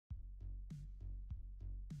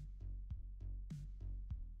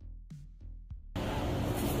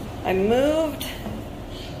I moved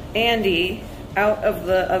Andy out of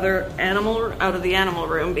the animal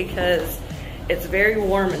room because it's very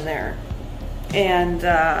warm in there, and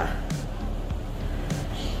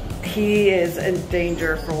he is in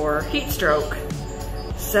danger for heat stroke.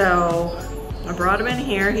 So I brought him in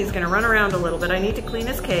here. He's gonna run around a little bit. I need to clean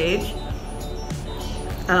his cage,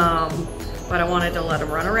 but I wanted to let him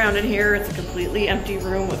run around in here. It's a completely empty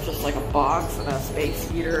room with just like a box and a space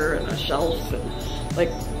heater and a shelf and like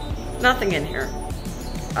nothing in here.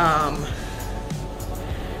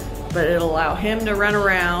 But it'll allow him to run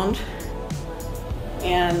around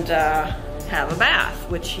and have a bath,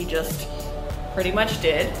 which he just pretty much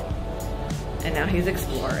did. And now he's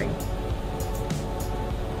exploring.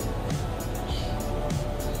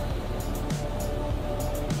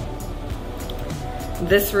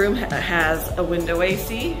 This room has a window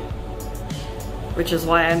AC, which is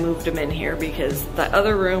why I moved him in here, because the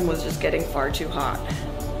other room was just getting far too hot.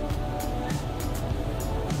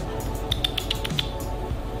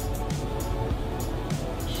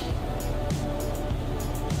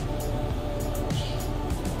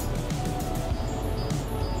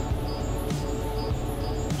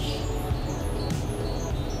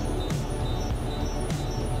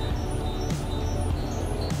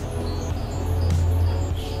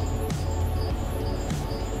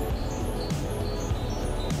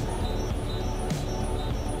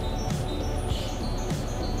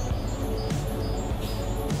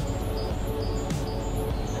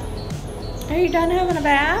 Are you done having a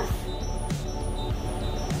bath?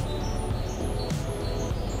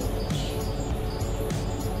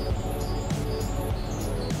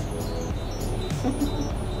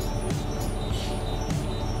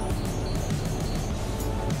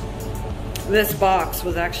 This box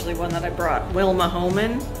was actually one that I brought Wilma home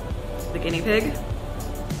in, the guinea pig.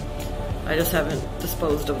 I just haven't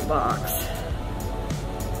disposed of the box.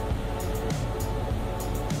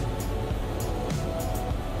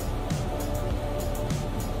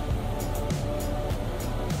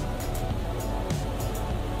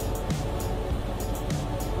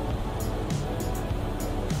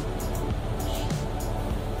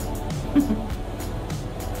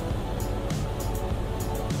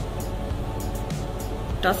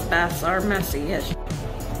 Dust baths are messy, yes.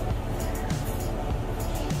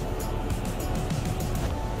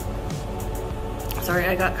 Sorry,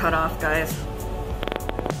 I got cut off, guys.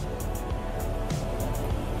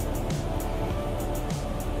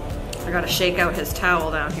 I gotta shake out his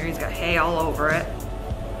towel down here. He's got hay all over it.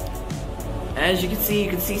 As you can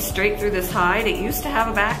see straight through this hide. It used to have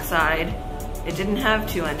a backside. It didn't have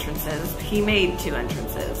two entrances. He made two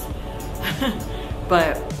entrances.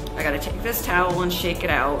 But I gotta take this towel and shake it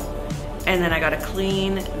out, and then I gotta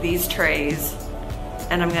clean these trays,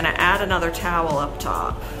 and I'm gonna add another towel up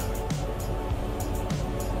top.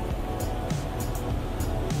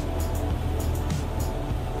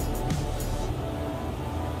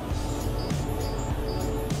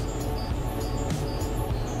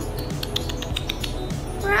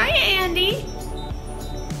 Where are you, Andy?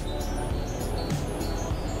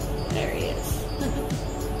 There he is.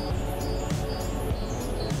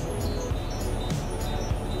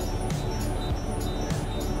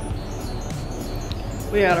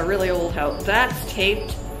 We got a really old house. That's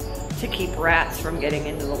taped to keep rats from getting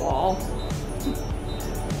into the wall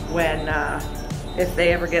when, if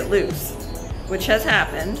they ever get loose, which has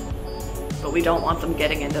happened, but we don't want them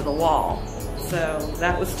getting into the wall. So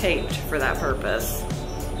that was taped for that purpose.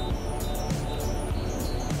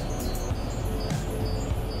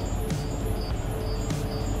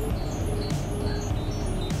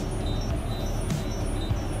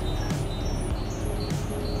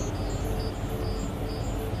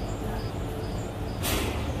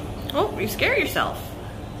 Oh, you scare yourself.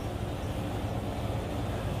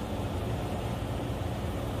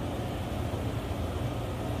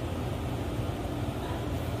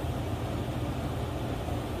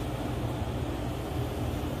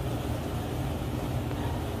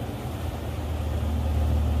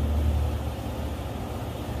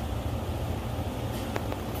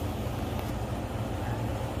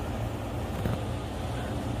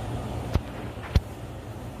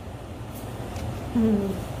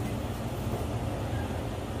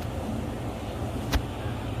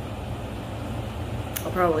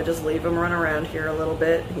 I'll probably just leave him run around here a little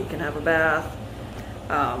bit. He can have a bath.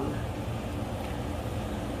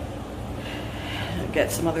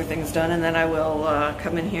 Get some other things done, and then I will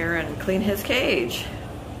come in here and clean his cage.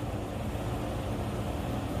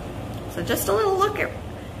 So just a little look at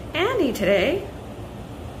Andy today.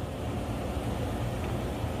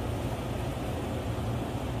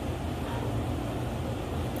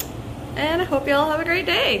 And I hope you all have a great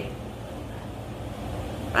day.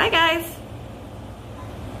 Bye, guys.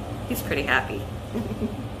 He's pretty happy.